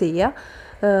ആയിട്ടിരിക്കുകയാണ് ചെയ്യുക.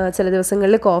 ചില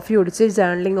ദിവസങ്ങളിൽ കോഫി കുടിച്ച്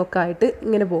ജേർണലിംഗ് ഒക്കെ ആയിട്ട്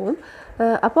ഇങ്ങനെ പോകും.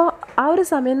 അപ്പോൾ ആ ഒരു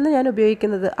സമയം ഞാൻ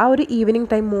ഉപയോഗിക്കുന്നത്, ആ ഒരു ഈവനിങ്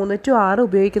ടൈം 3 to 6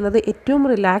 ഉപയോഗിക്കുന്നത് ഏറ്റവും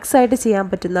റിലാക്സ് ആയിട്ട് ചെയ്യാൻ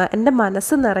പറ്റുന്ന, എൻ്റെ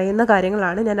മനസ്സ് നിറയുന്ന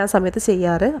കാര്യങ്ങളാണ് ഞാൻ ആ സമയത്ത്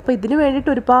ചെയ്യാറ്. അപ്പോൾ ഇതിന്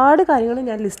വേണ്ടിയിട്ട് ഒരുപാട് കാര്യങ്ങൾ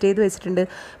ഞാൻ ലിസ്റ്റ് ചെയ്ത് വെച്ചിട്ടുണ്ട്.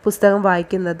 പുസ്തകം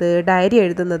വായിക്കുന്നത്, ഡയറി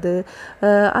എഴുതുന്നത്,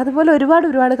 അതുപോലെ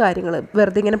ഒരുപാട് കാര്യങ്ങൾ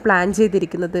വെറുതെ ഇങ്ങനെ പ്ലാൻ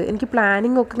ചെയ്തിരിക്കുന്നത്. എനിക്ക്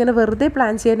പ്ലാനിങ് ഒക്കെ ഇങ്ങനെ വെറുതെ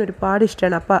പ്ലാൻ ചെയ്യാൻ ഒരുപാട്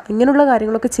ഇഷ്ടമാണ്. അപ്പോൾ ഇങ്ങനെയുള്ള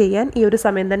കാര്യങ്ങളൊക്കെ ചെയ്യാൻ ഈ ഒരു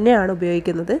സമയം തന്നെയാണ്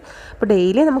ഉപയോഗിക്കുന്നത്. അപ്പോൾ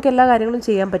ഡെയിലി നമുക്ക് എല്ലാ കാര്യങ്ങളും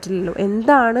ചെയ്യാൻ പറ്റില്ലല്ലോ.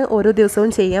 എന്താണ് ഓരോ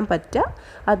ദിവസവും ചെയ്യാൻ പറ്റുക,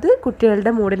 അത്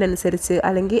കുട്ടികളുടെ മൂഡിനനുസരിച്ച്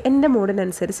അല്ലെങ്കിൽ എൻ്റെ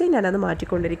മൂഡിനനുസരിച്ച് ഞാനത്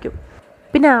മാറ്റിക്കൊണ്ടിരിക്കും.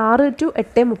 പിന്നെ 6 to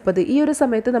 8:30 ഈ ഒരു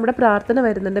സമയത്ത് നമ്മുടെ പ്രാർത്ഥന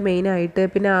വരുന്നുണ്ട് മെയിനായിട്ട്.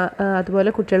 പിന്നെ അതുപോലെ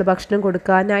കുട്ടികൾ ഭക്ഷണം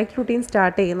കൊടുക്കുക, നൈറ്റ് റുട്ടീൻ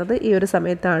സ്റ്റാർട്ട് ചെയ്യുന്നത് ഈ ഒരു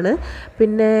സമയത്താണ്.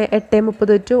 പിന്നെ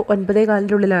 8:30 to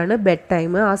 9:15 ബെഡ്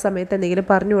ടൈം. ആ സമയത്ത് എന്തെങ്കിലും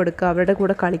പറഞ്ഞു കൊടുക്കുക, അവരുടെ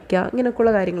കൂടെ കളിക്കുക,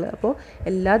 ഇങ്ങനെയൊക്കെയുള്ള കാര്യങ്ങൾ. അപ്പോൾ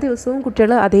എല്ലാ ദിവസവും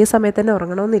കുട്ടികൾ അതേ സമയത്ത് തന്നെ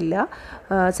ഉറങ്ങണമെന്നില്ല.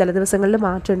 ചില ദിവസങ്ങളിൽ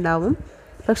മാറ്റം ഉണ്ടാവും.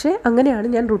 പക്ഷേ അങ്ങനെയാണ്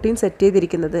ഞാൻ റുട്ടീൻ സെറ്റ്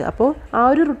ചെയ്തിരിക്കുന്നത്. അപ്പോൾ ആ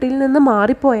ഒരു റുട്ടീനിൽ നിന്ന്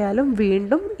മാറിപ്പോയാലും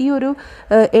വീണ്ടും ഈ ഒരു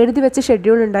എഴുതി വെച്ച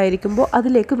ഷെഡ്യൂൾ ഉണ്ടായിരിക്കുമ്പോൾ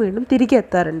അതിലേക്ക് വീണ്ടും തിരികെ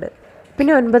എത്താറുണ്ട്.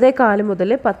 പിന്നെ 9:15 മുതൽ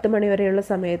 10 മണി വരെയുള്ള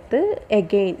സമയത്ത്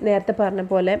എഗെയിൻ നേരത്തെ പറഞ്ഞ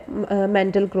പോലെ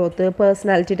mental growth,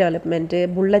 personality development,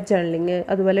 bullet journalling,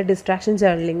 അതുപോലെ ഡിസ്ട്രാക്ഷൻ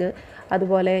ജേർണലിങ്,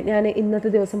 അതുപോലെ ഞാൻ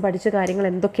ഇന്നത്തെ ദിവസം പഠിച്ച കാര്യങ്ങൾ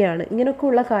എന്തൊക്കെയാണ്,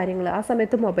 ഇങ്ങനെയൊക്കെയുള്ള കാര്യങ്ങൾ. ആ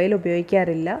സമയത്ത് മൊബൈൽ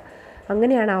ഉപയോഗിക്കാറില്ല.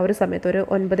 അങ്ങനെയാണ് ആ ഒരു സമയത്ത് ഒരു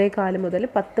 9:15 മുതൽ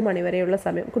 10 മണി വരെയുള്ള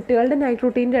സമയം. കുട്ടികളുടെ നൈറ്റ്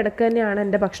റുട്ടീൻ്റെ ഇടയ്ക്ക് തന്നെയാണ്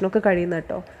എൻ്റെ ഭക്ഷണമൊക്കെ കഴിയുന്നത്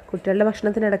കേട്ടോ. കുട്ടികളുടെ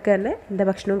ഭക്ഷണത്തിനിടയ്ക്ക് തന്നെ എൻ്റെ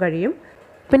ഭക്ഷണവും കഴിയും.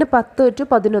 പിന്നെ 10 to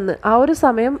 11 ആ ഒരു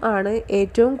സമയം ആണ്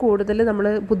ഏറ്റവും കൂടുതൽ നമ്മൾ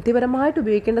ബുദ്ധിപരമായിട്ട്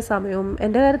ഉപയോഗിക്കേണ്ട സമയവും.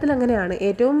 എൻ്റെ കാര്യത്തിൽ അങ്ങനെയാണ്.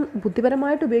 ഏറ്റവും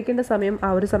ബുദ്ധിപരമായിട്ട് ഉപയോഗിക്കേണ്ട സമയം ആ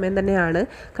ഒരു സമയം തന്നെയാണ്.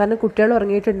 കാരണം കുട്ടികൾ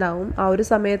ഉറങ്ങിയിട്ടുണ്ടാവും. ആ ഒരു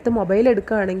സമയത്ത് മൊബൈൽ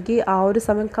എടുക്കുകയാണെങ്കിൽ ആ ഒരു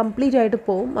സമയം കംപ്ലീറ്റ് ആയിട്ട്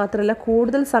പോവും. മാത്രമല്ല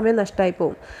കൂടുതൽ സമയം നഷ്ടമായി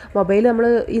പോവും. മൊബൈൽ നമ്മൾ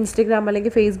ഇൻസ്റ്റഗ്രാം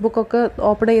അല്ലെങ്കിൽ ഫേസ്ബുക്കൊക്കെ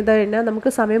ഓപ്പൺ ചെയ്ത് കഴിഞ്ഞാൽ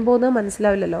നമുക്ക് സമയം പോകുന്നത്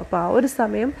മനസ്സിലാവില്ലല്ലോ. അപ്പോൾ ആ ഒരു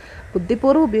സമയം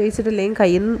ബുദ്ധിപൂർവ്വം ഉപയോഗിച്ചിട്ടില്ലെങ്കിൽ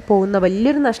കയ്യിൽ നിന്ന് പോകുന്ന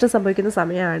വലിയൊരു നഷ്ടം സംഭവിക്കുന്ന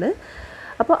സമയമാണ്.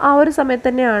 അപ്പോൾ ആ ഒരു സമയത്ത്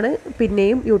തന്നെയാണ്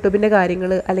പിന്നെയും യൂട്യൂബിൻ്റെ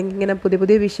കാര്യങ്ങൾ അല്ലെങ്കിൽ ഇങ്ങനെ പുതിയ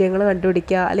പുതിയ വിഷയങ്ങൾ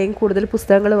കണ്ടുപിടിക്കുക അല്ലെങ്കിൽ കൂടുതൽ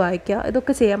പുസ്തകങ്ങൾ വായിക്കുക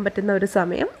ഇതൊക്കെ ചെയ്യാൻ പറ്റുന്ന ഒരു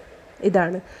സമയം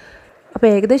ഇതാണ്. അപ്പോൾ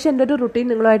ഏകദേശം എൻ്റെ ഒരു റുട്ടീൻ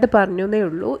നിങ്ങളുമായിട്ട് പറഞ്ഞു എന്നേ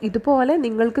ഉള്ളൂ. ഇതുപോലെ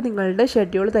നിങ്ങൾക്ക് നിങ്ങളുടെ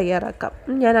ഷെഡ്യൂൾ തയ്യാറാക്കാം.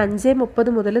 ഞാൻ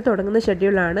 5:30 മുതൽ തുടങ്ങുന്ന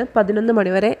ഷെഡ്യൂളാണ് 11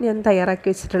 മണി വരെ ഞാൻ തയ്യാറാക്കി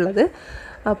വെച്ചിട്ടുള്ളത്.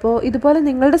 അപ്പോൾ ഇതുപോലെ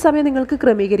നിങ്ങളുടെ സമയം നിങ്ങൾക്ക്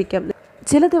ക്രമീകരിക്കാം.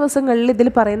 ചില ദിവസങ്ങളിൽ ഇതിൽ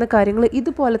പറയുന്ന കാര്യങ്ങൾ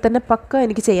ഇതുപോലെ തന്നെ പക്ക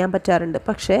എനിക്ക് ചെയ്യാൻ പറ്റാറുണ്ട്.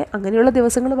 പക്ഷേ അങ്ങനെയുള്ള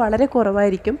ദിവസങ്ങൾ വളരെ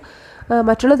കുറവായിരിക്കും.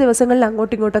 മറ്റുള്ള ദിവസങ്ങളിൽ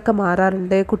അങ്ങോട്ടും ഇങ്ങോട്ടൊക്കെ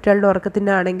മാറാറുണ്ട്. കുട്ടികളുടെ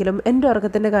ഉറക്കത്തിൻ്റെ ആണെങ്കിലും എൻ്റെ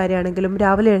ഉറക്കത്തിൻ്റെ കാര്യമാണെങ്കിലും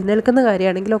രാവിലെ എഴുന്നേൽക്കുന്ന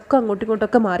കാര്യമാണെങ്കിലും ഒക്കെ അങ്ങോട്ടും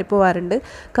ഇങ്ങോട്ടൊക്കെ മാറിപ്പോവാറുണ്ട്.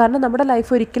 കാരണം നമ്മുടെ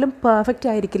ലൈഫ് ഒരിക്കലും പെർഫെക്റ്റ്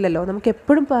ആയിരിക്കില്ലല്ലോ. നമുക്ക്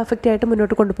എപ്പോഴും പെർഫെക്റ്റ് ആയിട്ട്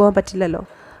മുന്നോട്ട് കൊണ്ടുപോകാൻ പറ്റില്ലല്ലോ.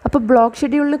 അപ്പോൾ ബ്ലോക്ക്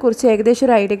ഷെഡ്യൂളിനെ കുറിച്ച് ഏകദേശം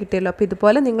ഒരു ഐഡിയ കിട്ടിയല്ലോ. അപ്പോൾ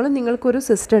ഇതുപോലെ നിങ്ങൾക്കൊരു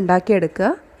സിസ്റ്റം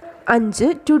ഉണ്ടാക്കിയെടുക്കുക.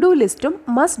 5 ടു ഡു ലിസ്റ്റും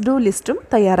മസ്റ്റ് ഡു ലിസ്റ്റും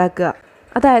തയ്യാറാക്കുക.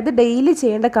 അതായത് ഡെയിലി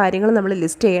ചെയ്യേണ്ട കാര്യങ്ങൾ നമ്മൾ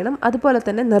ലിസ്റ്റ് ചെയ്യണം. അതുപോലെ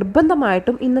തന്നെ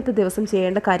നിർബന്ധമായിട്ടും ഇന്നത്തെ ദിവസം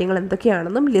ചെയ്യേണ്ട കാര്യങ്ങൾ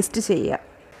എന്തൊക്കെയാണെന്നും ലിസ്റ്റ് ചെയ്യുക.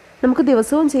 നമുക്ക്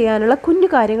ദിവസവും ചെയ്യാനുള്ള കുഞ്ഞു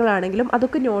കാര്യങ്ങളാണെങ്കിലും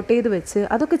അതൊക്കെ നോട്ട് ചെയ്ത് വെച്ച്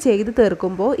അതൊക്കെ ചെയ്ത്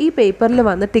തീർക്കുമ്പോൾ ഈ പേപ്പറിൽ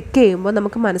വന്ന് ടിക്ക് ചെയ്യുമ്പോൾ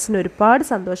നമുക്ക് മനസ്സിന് ഒരുപാട്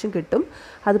സന്തോഷം കിട്ടും.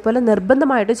 അതുപോലെ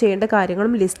നിർബന്ധമായിട്ട് ചെയ്യേണ്ട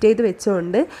കാര്യങ്ങളും ലിസ്റ്റ് ചെയ്ത്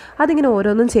വെച്ചുകൊണ്ട് അതിങ്ങനെ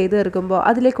ഓരോന്നും ചെയ്ത് തീർക്കുമ്പോൾ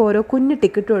അതിലേക്ക് ഓരോ കുഞ്ഞു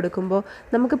ടിക്കറ്റും എടുക്കുമ്പോൾ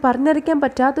നമുക്ക് പറഞ്ഞറിയിക്കാൻ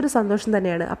പറ്റാത്തൊരു സന്തോഷം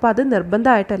തന്നെയാണ്. അപ്പോൾ അത്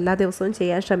നിർബന്ധമായിട്ട് എല്ലാ ദിവസവും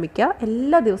ചെയ്യാൻ ശ്രമിക്കുക.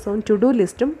 എല്ലാ ദിവസവും ടു ഡു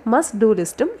ലിസ്റ്റും മസ്റ്റ് ഡു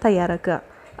ലിസ്റ്റും തയ്യാറാക്കുക.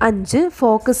 5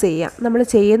 ഫോക്കസ് ചെയ്യുക. നമ്മൾ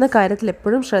ചെയ്യുന്ന കാര്യത്തിൽ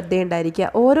എപ്പോഴും ശ്രദ്ധയുണ്ടായിരിക്കുക.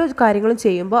 ഓരോ കാര്യങ്ങളും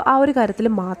ചെയ്യുമ്പോൾ ആ ഒരു കാര്യത്തിൽ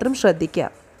മാത്രം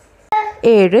ശ്രദ്ധിക്കുക.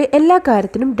 7 എല്ലാ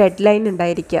കാര്യത്തിനും ഡെഡ് ലൈൻ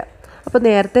ഉണ്ടായിരിക്കുക. അപ്പോൾ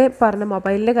നേരത്തെ പറഞ്ഞ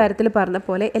മൊബൈലിൻ്റെ കാര്യത്തിൽ പറഞ്ഞ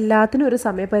പോലെ എല്ലാത്തിനും ഒരു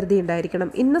സമയപരിധി ഉണ്ടായിരിക്കണം.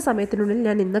 ഇന്ന സമയത്തിനുള്ളിൽ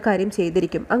ഞാൻ ഇന്ന കാര്യം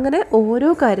ചെയ്തിരിക്കും. അങ്ങനെ ഓരോ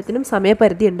കാര്യത്തിനും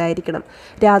സമയപരിധി ഉണ്ടായിരിക്കണം.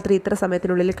 രാത്രി ഇത്ര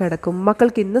സമയത്തിനുള്ളിൽ കിടക്കും,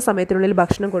 മക്കൾക്ക് ഇന്ന സമയത്തിനുള്ളിൽ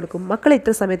ഭക്ഷണം കൊടുക്കും, മക്കളെ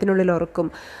ഇത്ര സമയത്തിനുള്ളിൽ ഉറക്കും,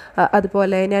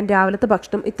 അതുപോലെ ഞാൻ രാവിലത്തെ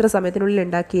ഭക്ഷണം ഇത്ര സമയത്തിനുള്ളിൽ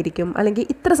ഉണ്ടാക്കിയിരിക്കും, അല്ലെങ്കിൽ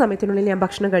ഇത്ര സമയത്തിനുള്ളിൽ ഞാൻ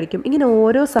ഭക്ഷണം കഴിക്കും.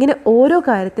 ഇങ്ങനെ ഓരോ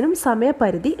കാര്യത്തിനും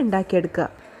സമയപരിധി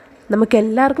ഉണ്ടാക്കിയെടുക്കുക.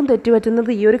 നമുക്കെല്ലാവർക്കും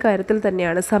തെറ്റുപറ്റുന്നത് ഈ ഒരു കാര്യത്തിൽ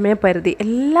തന്നെയാണ്, സമയപരിധി.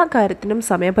 എല്ലാ കാര്യത്തിനും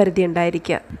സമയപരിധി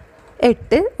ഉണ്ടായിരിക്കുക.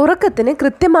 8 ഉറക്കത്തിന്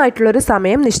കൃത്യമായിട്ടുള്ളൊരു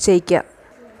സമയം നിശ്ചയിക്കുക.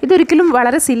 ഇതൊരിക്കലും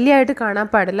വളരെ സില്ലി ആയിട്ട് കാണാൻ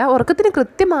പാടില്ല. ഉറക്കത്തിന്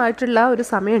കൃത്യമായിട്ടുള്ള ഒരു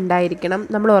സമയം ഉണ്ടായിരിക്കണം.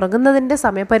 നമ്മൾ ഉറങ്ങുന്നതിൻ്റെ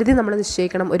സമയപരിധി നമ്മൾ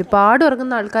നിശ്ചയിക്കണം. ഒരുപാട്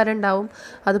ഉറങ്ങുന്ന ആൾക്കാരുണ്ടാവും,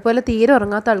 അതുപോലെ തീരെ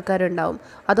ഉറങ്ങാത്ത ആൾക്കാരുണ്ടാവും.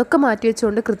 അതൊക്കെ മാറ്റി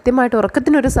വെച്ചുകൊണ്ട് കൃത്യമായിട്ട്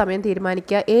ഉറക്കത്തിനൊരു സമയം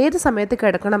തീരുമാനിക്കുക. ഏത് സമയത്ത്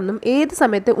കിടക്കണം എന്നും ഏത്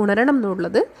സമയത്ത് ഉണരണം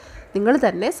എന്നുള്ളത് നിങ്ങൾ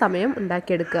തന്നെ സമയം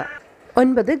ഉണ്ടാക്കിയെടുക്കുക.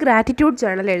 9 ഗ്രാറ്റിറ്റ്യൂഡ്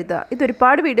ജേണൽ എഴുതുക.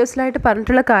 ഇതൊരുപാട് വീഡിയോസിലായിട്ട്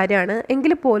പറഞ്ഞിട്ടുള്ള കാര്യമാണ്.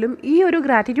 എങ്കിൽ പോലും ഈ ഒരു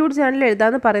ഗ്രാറ്റിറ്റ്യൂഡ് ജേണൽ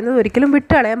എഴുതാമെന്ന് പറയുന്നത് ഒരിക്കലും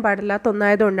വിട്ട് കളയാൻ പാടില്ലാത്ത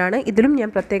ഒന്നായതുകൊണ്ടാണ് ഇതിലും ഞാൻ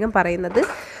പ്രത്യേകം പറയുന്നത്.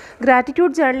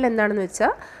 ഗ്രാറ്റിറ്റ്യൂഡ് ജേണൽ എന്താണെന്ന്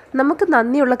വെച്ചാൽ നമുക്ക്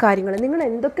നന്ദിയുള്ള കാര്യങ്ങൾ, നിങ്ങൾ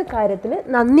എന്തൊക്കെ കാര്യത്തിൽ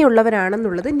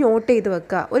നന്ദിയുള്ളവരാണെന്നുള്ളത് നോട്ട് ചെയ്ത്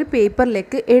വെക്കുക, ഒരു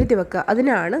പേപ്പറിലേക്ക് എഴുതി വെക്കുക.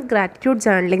 അതിനാണ് ഗ്രാറ്റിറ്റ്യൂഡ്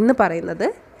ജേണലിംഗ് എന്ന് പറയുന്നത്.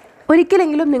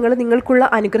 ഒരിക്കലെങ്കിലും നിങ്ങൾക്കുള്ള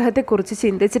അനുഗ്രഹത്തെക്കുറിച്ച്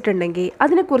ചിന്തിച്ചിട്ടുണ്ടെങ്കിൽ,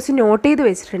 അതിനെക്കുറിച്ച് നോട്ട് ചെയ്ത്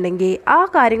വെച്ചിട്ടുണ്ടെങ്കിൽ, ആ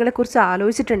കാര്യങ്ങളെക്കുറിച്ച്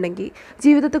ആലോചിച്ചിട്ടുണ്ടെങ്കിൽ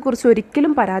ജീവിതത്തെക്കുറിച്ച്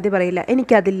ഒരിക്കലും പരാതി പറയില്ല.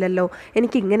 എനിക്കതില്ലല്ലോ,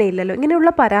 എനിക്കിങ്ങനെയില്ലല്ലോ.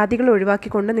 ഇങ്ങനെയുള്ള പരാതികൾ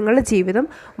ഒഴിവാക്കിക്കൊണ്ട് നിങ്ങളുടെ ജീവിതം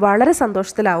വളരെ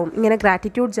സന്തോഷത്തിലാവും. ഇങ്ങനെ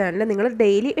ഗ്രാറ്റിറ്റ്യൂഡ് ജേണൽ നിങ്ങൾ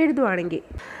ഡെയിലി എഴുതുവാണെങ്കിൽ.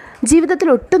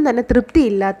 ജീവിതത്തിൽ ഒട്ടും തന്നെ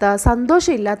തൃപ്തിയില്ലാത്ത,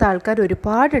 സന്തോഷമില്ലാത്ത ആൾക്കാർ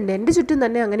ഒരുപാടുണ്ട്. എൻ്റെ ചുറ്റും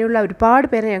തന്നെ അങ്ങനെയുള്ള ഒരുപാട്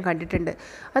പേരെ ഞാൻ കണ്ടിട്ടുണ്ട്.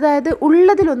 അതായത്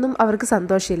ഉള്ളതിലൊന്നും അവർക്ക്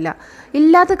സന്തോഷമില്ല,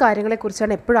 ഇല്ലാത്ത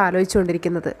കാര്യങ്ങളെക്കുറിച്ചാണ് എപ്പോഴും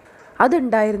ആലോചിച്ചുകൊണ്ടിരിക്കുന്നത്.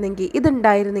 അതുണ്ടായിരുന്നെങ്കിൽ,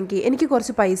 ഇതുണ്ടായിരുന്നെങ്കിൽ, എനിക്ക്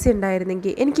കുറച്ച് പൈസ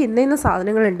ഉണ്ടായിരുന്നെങ്കിൽ, എനിക്ക് ഇന്ന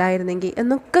സാധനങ്ങൾ ഉണ്ടായിരുന്നെങ്കിൽ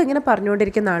എന്നൊക്കെ ഇങ്ങനെ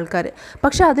പറഞ്ഞുകൊണ്ടിരിക്കുന്ന ആൾക്കാർ,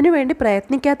 പക്ഷെ അതിനുവേണ്ടി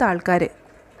പ്രയത്നിക്കാത്ത ആൾക്കാർ.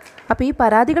 അപ്പോൾ ഈ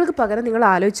പരാതികൾക്ക് പകരം നിങ്ങൾ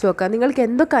ആലോചിച്ച് നോക്കുക, നിങ്ങൾക്ക്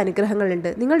എന്തൊക്കെ അനുഗ്രഹങ്ങളുണ്ട്.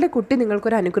 നിങ്ങളുടെ കുട്ടി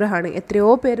നിങ്ങൾക്കൊരു അനുഗ്രഹമാണ്. എത്രയോ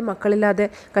പേര് മക്കളില്ലാതെ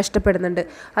കഷ്ടപ്പെടുന്നുണ്ട്.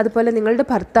 അതുപോലെ നിങ്ങളുടെ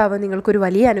ഭർത്താവ് നിങ്ങൾക്കൊരു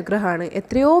വലിയ അനുഗ്രഹമാണ്.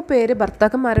 എത്രയോ പേര്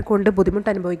ഭർത്താക്കന്മാരെ കൊണ്ട്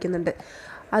ബുദ്ധിമുട്ട് അനുഭവിക്കുന്നുണ്ട്.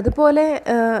 അതുപോലെ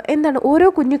ഓരോ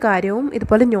കുഞ്ഞു കാര്യവും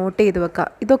ഇതുപോലെ നോട്ട് ചെയ്ത് വെക്കുക.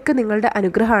 ഇതൊക്കെ നിങ്ങളുടെ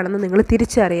അനുഗ്രഹമാണെന്ന് നിങ്ങൾ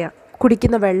തിരിച്ചറിയുക.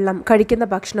 കുടിക്കുന്ന വെള്ളം, കഴിക്കുന്ന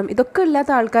ഭക്ഷണം, ഇതൊക്കെ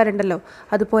ഇല്ലാത്ത ആൾക്കാരുണ്ടല്ലോ.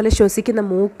 അതുപോലെ ശ്വസിക്കുന്ന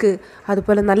മൂക്ക്,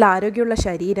 അതുപോലെ നല്ല ആരോഗ്യമുള്ള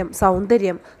ശരീരം,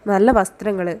 സൗന്ദര്യം, നല്ല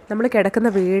വസ്ത്രങ്ങൾ, നമ്മൾ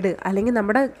കിടക്കുന്ന വീട്, അല്ലെങ്കിൽ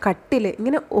നമ്മുടെ കട്ടിൽ,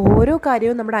 ഇങ്ങനെ ഓരോ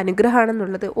കാര്യവും നമ്മുടെ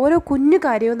അനുഗ്രഹമാണെന്നുള്ളത്, ഓരോ കുഞ്ഞു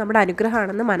കാര്യവും നമ്മുടെ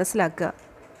അനുഗ്രഹമാണെന്ന് മനസ്സിലാക്കുക.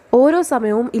 ഓരോ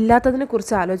സമയവും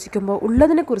ഇല്ലാത്തതിനെക്കുറിച്ച് ആലോചിക്കുമ്പോൾ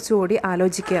ഉള്ളതിനെക്കുറിച്ച് കൂടി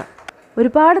ആലോചിക്കുക.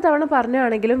 ഒരുപാട് തവണ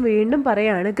പറഞ്ഞാണെങ്കിലും വീണ്ടും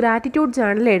പറയുകയാണ്, ഗ്രാറ്റിറ്റ്യൂഡ്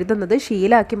ജേണൽ എഴുതുന്നത്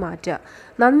ശീലമാക്കി മാറ്റുക.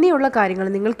 നന്ദിയുള്ള കാര്യങ്ങൾ,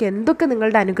 നിങ്ങൾക്ക് എന്തൊക്കെ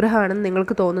നിങ്ങളുടെ അനുഗ്രഹമാണെന്ന്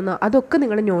നിങ്ങൾക്ക് തോന്നുന്നോ അതൊക്കെ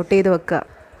നിങ്ങൾ നോട്ട് ചെയ്ത് വെക്കുക.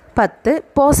 10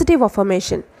 പോസിറ്റീവ്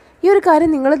അഫർമേഷൻ. ഈ ഒരു കാര്യം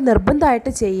നിങ്ങൾ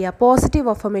നിർബന്ധമായിട്ട് ചെയ്യുക. Positive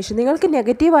affirmation. നിങ്ങൾക്ക്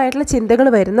നെഗറ്റീവായിട്ടുള്ള ചിന്തകൾ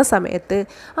വരുന്ന സമയത്ത്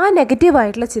ആ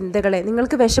നെഗറ്റീവായിട്ടുള്ള ചിന്തകളെ,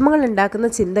 നിങ്ങൾക്ക് വിഷമങ്ങൾ ഉണ്ടാക്കുന്ന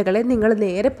ചിന്തകളെ നിങ്ങൾ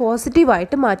നേരെ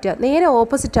പോസിറ്റീവായിട്ട് മാറ്റുക. നേരെ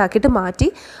ഓപ്പോസിറ്റ് ആക്കിയിട്ട് മാറ്റി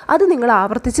അത് നിങ്ങൾ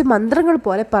ആവർത്തിച്ച് മന്ത്രങ്ങൾ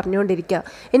പോലെ പറഞ്ഞുകൊണ്ടിരിക്കുക.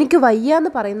 എനിക്ക് വയ്യ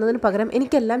എന്ന് പറയുന്നതിന് പകരം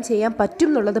എനിക്കെല്ലാം ചെയ്യാൻ പറ്റും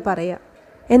എന്നുള്ളത് പറയുക.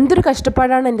 എന്തൊരു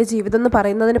കഷ്ടപ്പാടാണ് എൻ്റെ ജീവിതം എന്ന്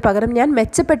പറയുന്നതിന് പകരം ഞാൻ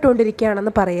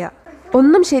മെച്ചപ്പെട്ടുകൊണ്ടിരിക്കുകയാണെന്ന് പറയുക.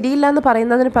 ഒന്നും ശരിയില്ല എന്ന്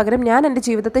പറയുന്നതിന് പകരം ഞാൻ എൻ്റെ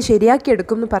ജീവിതത്തെ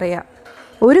ശരിയാക്കിയെടുക്കും എന്ന് പറയുക.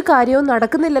 ഒരു കാര്യവും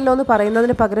നടക്കുന്നില്ലല്ലോ എന്ന്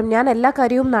പറയുന്നതിന് പകരം ഞാൻ എല്ലാ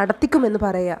കാര്യവും നടത്തിക്കുമെന്ന്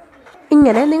പറയുക.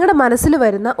 ഇങ്ങനെ നിങ്ങളുടെ മനസ്സിൽ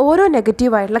വരുന്ന ഓരോ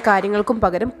നെഗറ്റീവായിട്ടുള്ള കാര്യങ്ങൾക്കും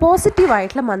പകരം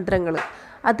പോസിറ്റീവായിട്ടുള്ള മന്ത്രങ്ങൾ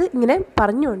അത് ഇങ്ങനെ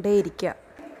പറഞ്ഞുകൊണ്ടേയിരിക്കുക.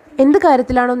 എന്ത്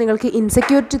കാര്യത്തിലാണോ നിങ്ങൾക്ക്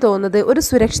ഇൻസെക്യൂരിറ്റി തോന്നുന്നത്, ഒരു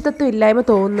സുരക്ഷിതത്വം ഇല്ലായ്മ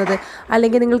തോന്നുന്നത്,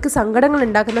 അല്ലെങ്കിൽ നിങ്ങൾക്ക് സങ്കടങ്ങൾ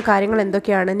ഉണ്ടാക്കുന്ന കാര്യങ്ങൾ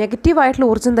എന്തൊക്കെയാണ്, നെഗറ്റീവായിട്ടുള്ള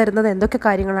ഊർജ്ജം തരുന്നത് എന്തൊക്കെ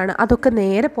കാര്യങ്ങളാണ്, അതൊക്കെ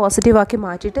നേരെ പോസിറ്റീവാക്കി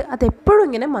മാറ്റിയിട്ട് അതെപ്പോഴും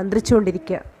ഇങ്ങനെ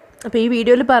മന്ത്രിച്ചുകൊണ്ടിരിക്കുക. അപ്പോൾ ഈ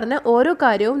വീഡിയോയിൽ പറഞ്ഞ ഓരോ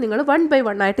കാര്യവും നിങ്ങൾ 1 by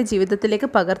 1 ആയിട്ട് ജീവിതത്തിലേക്ക്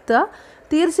പകർത്തുക.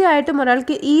 തീർച്ചയായിട്ടും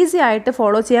ഒരാൾക്ക് ഈസി ആയിട്ട്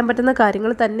ഫോളോ ചെയ്യാൻ പറ്റുന്ന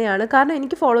കാര്യങ്ങൾ തന്നെയാണ്. കാരണം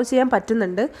എനിക്ക് ഫോളോ ചെയ്യാൻ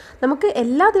പറ്റുന്നുണ്ട്. നമുക്ക്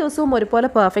എല്ലാ ദിവസവും ഒരുപോലെ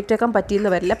പെർഫെക്റ്റ് ആക്കാൻ പറ്റിയെന്ന്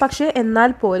വരില്ല. പക്ഷേ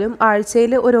എന്നാൽ പോലും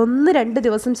ആഴ്ചയിൽ ഒരു 1-2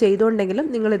 ദിവസം ചെയ്തുകൊണ്ടെങ്കിലും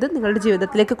നിങ്ങളിത് നിങ്ങളുടെ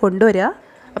ജീവിതത്തിലേക്ക് കൊണ്ടുവരിക.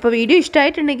 അപ്പോൾ വീഡിയോ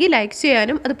ഇഷ്ടമായിട്ടുണ്ടെങ്കിൽ ലൈക്ക്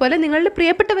ചെയ്യാനും അതുപോലെ നിങ്ങളുടെ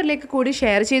പ്രിയപ്പെട്ടവരിലേക്ക് കൂടി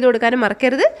ഷെയർ ചെയ്ത് കൊടുക്കാനും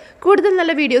മറക്കരുത്. കൂടുതൽ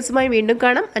നല്ല വീഡിയോസുമായി വീണ്ടും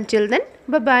കാണാം. അൻറ്റിൽ ദെൻ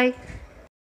ബൈ.